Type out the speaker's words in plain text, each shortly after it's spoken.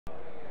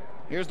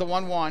Here's the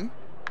 1-1.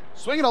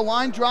 Swinging a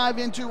line drive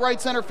into right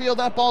center field.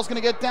 That ball's going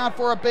to get down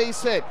for a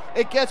base hit.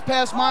 It gets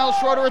past Miles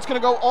Schroeder. It's going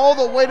to go all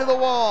the way to the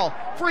wall.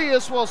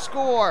 Frias will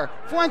score.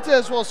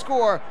 Fuentes will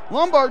score.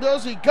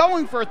 Lombardozzi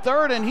going for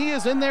third, and he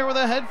is in there with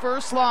a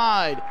head-first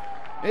slide.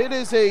 It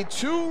is a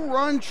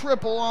 2-run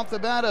triple off the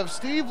bat of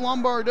Steve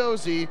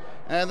Lombardozzi,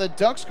 and the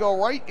Ducks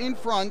go right in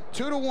front,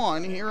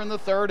 2-1 here in the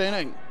third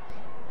inning.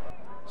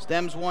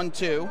 Stems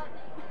 1-2.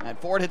 And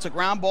Ford hits a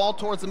ground ball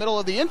towards the middle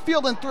of the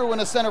infield and through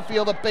into center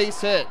field, a base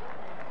hit.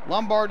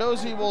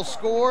 Lombardozzi will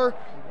score.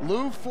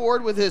 Lou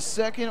Ford with his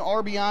second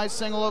RBI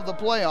single of the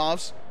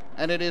playoffs,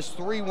 and it is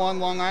 3-1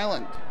 Long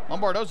Island.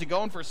 Lombardozzi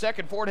going for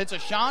second. Ford hits a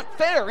shot,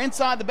 fair,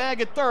 inside the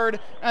bag at third,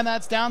 and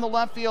that's down the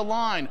left field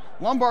line.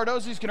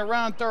 Lombardozzi's going to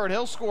round third.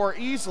 He'll score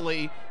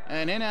easily,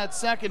 and in at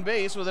second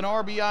base with an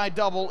RBI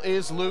double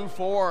is Lou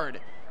Ford.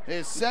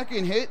 His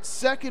second hit,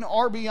 second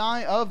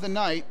RBI of the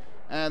night,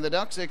 and the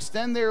Ducks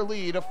extend their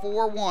lead to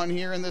 4-1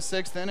 here in the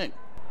sixth inning.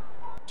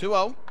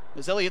 2-0.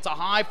 Mazzilli hits a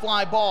high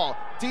fly ball,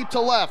 deep to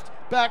left.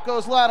 Back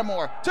goes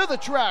Lattimore to the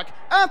track,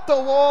 at the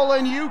wall,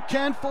 and you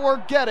can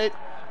forget it.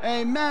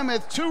 A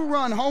mammoth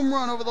 2-run home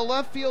run over the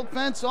left field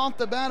fence off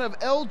the bat of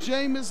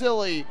L.J.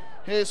 Mazzilli.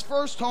 His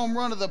first home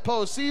run of the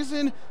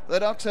postseason.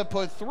 The Ducks have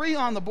put 3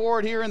 on the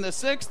board here in the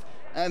sixth,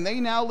 and they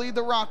now lead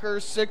the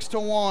Rockers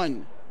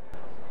 6-1.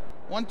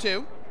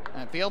 1-2.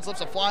 And Fields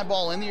lifts a fly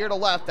ball in the air to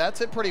left. That's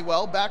hit pretty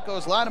well. Back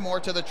goes Lattimore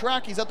to the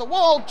track. He's at the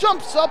wall,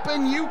 jumps up,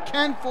 and you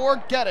can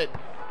forget it.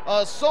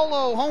 A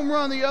solo home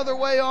run the other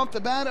way off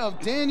the bat of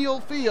Daniel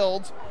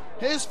Fields.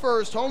 His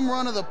first home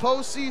run of the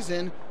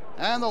postseason.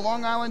 And the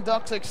Long Island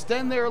Ducks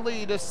extend their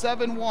lead to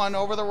 7-1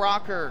 over the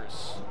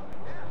Rockers.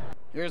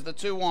 Here's the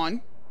 2-1.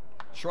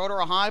 Schroeder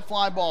a high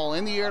fly ball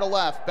in the air to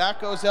left.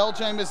 Back goes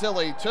L.J.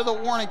 Mazzilli to the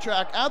warning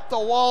track at the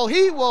wall.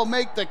 He will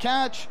make the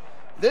catch.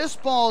 This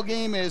ball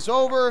game is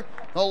over.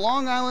 The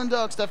Long Island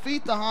Ducks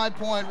defeat the High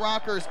Point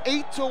Rockers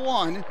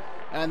 8-1,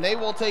 and they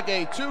will take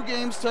a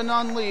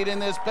 2-0 lead in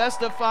this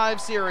best-of-5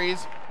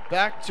 series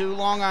back to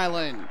Long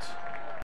Island.